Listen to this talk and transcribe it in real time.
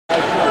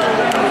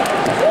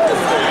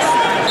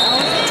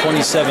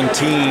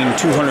317,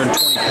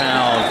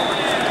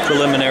 220-pound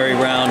preliminary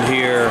round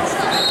here.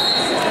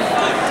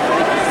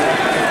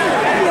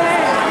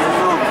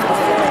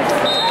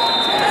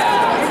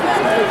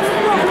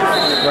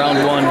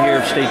 Round one here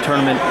of state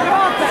tournament.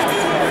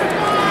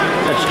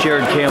 That's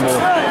Jared Campbell,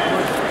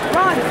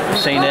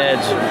 St.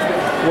 Ed's,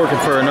 working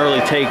for an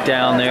early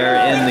takedown there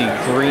in the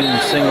green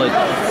singlet.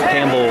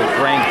 Campbell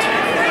ranked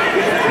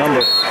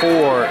number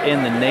 4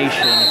 in the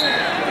nation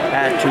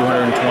at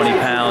 220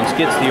 pounds.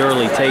 Gets the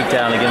early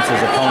takedown against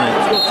his opponent,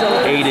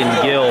 Aidan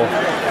Gill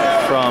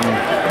from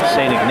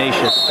St.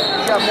 Ignatius.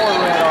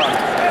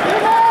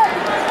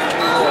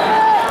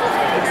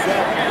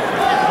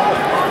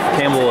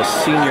 Campbell, a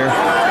senior,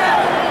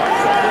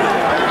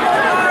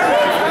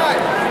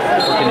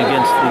 working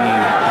against the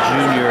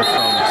junior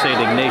from St.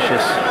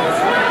 Ignatius,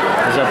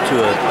 is off to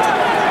a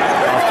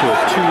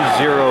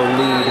 2-0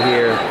 lead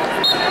here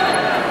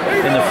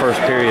in the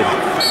first period.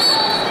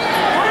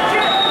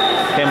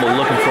 Campbell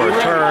looking for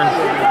a turn.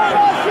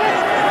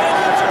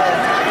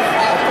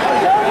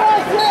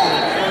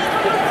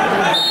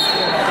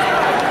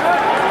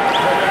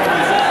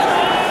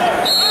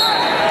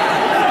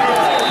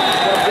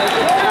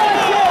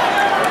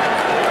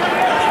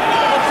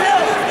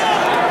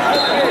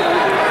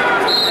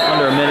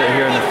 Under a minute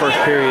here in the first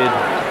period.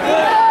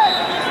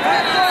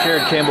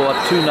 Jared Campbell up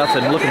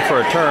 2-0, looking for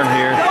a turn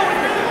here.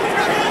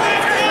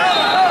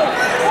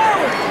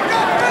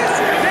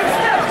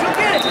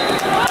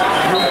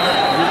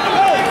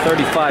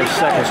 35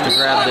 seconds to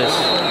grab this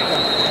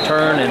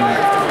turn, and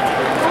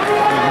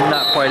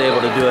not quite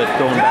able to do it.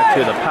 Going back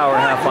to the power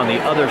half on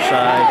the other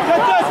side.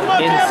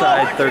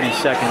 Inside 30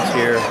 seconds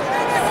here.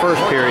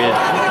 First period.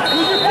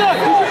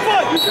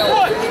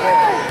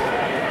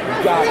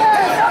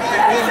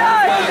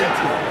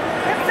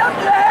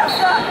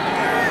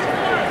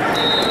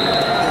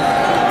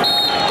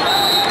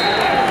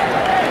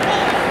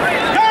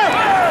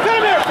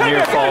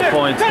 Near fall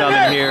points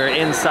coming here,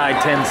 inside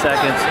 10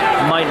 seconds.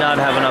 Might not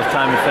have enough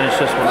time to finish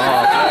this one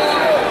off.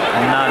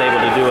 Not able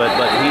to do it,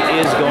 but he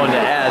is going to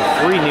add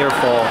 3 near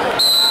fall.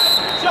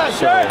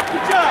 So,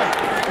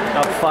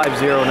 up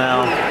 5-0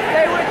 now.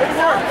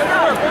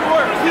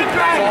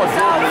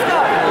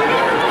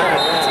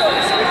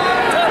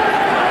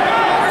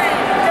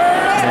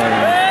 And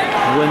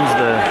wins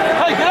the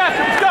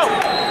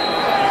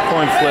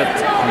coin flip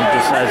and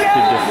decides to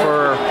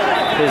defer.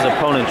 His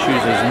opponent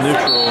chooses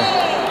neutral.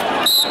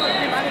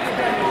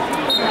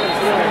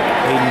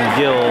 Aidan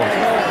Gill,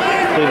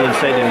 Cleveland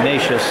St.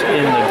 Ignatius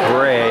in the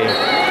gray,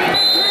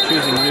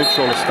 choosing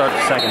neutral to start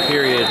the second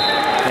period,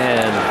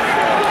 and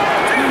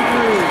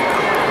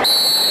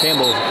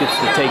Campbell gets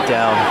the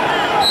takedown.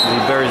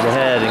 He buries the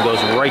head and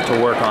goes right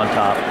to work on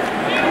top.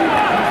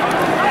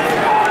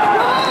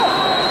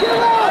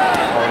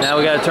 Now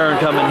we got a turn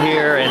coming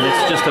here, and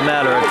it's just a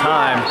matter of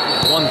time.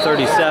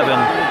 137,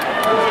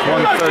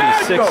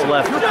 136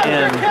 left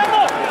in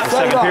the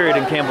second period,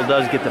 and Campbell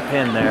does get the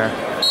pin there.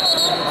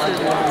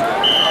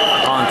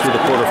 On to the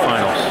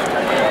quarterfinals.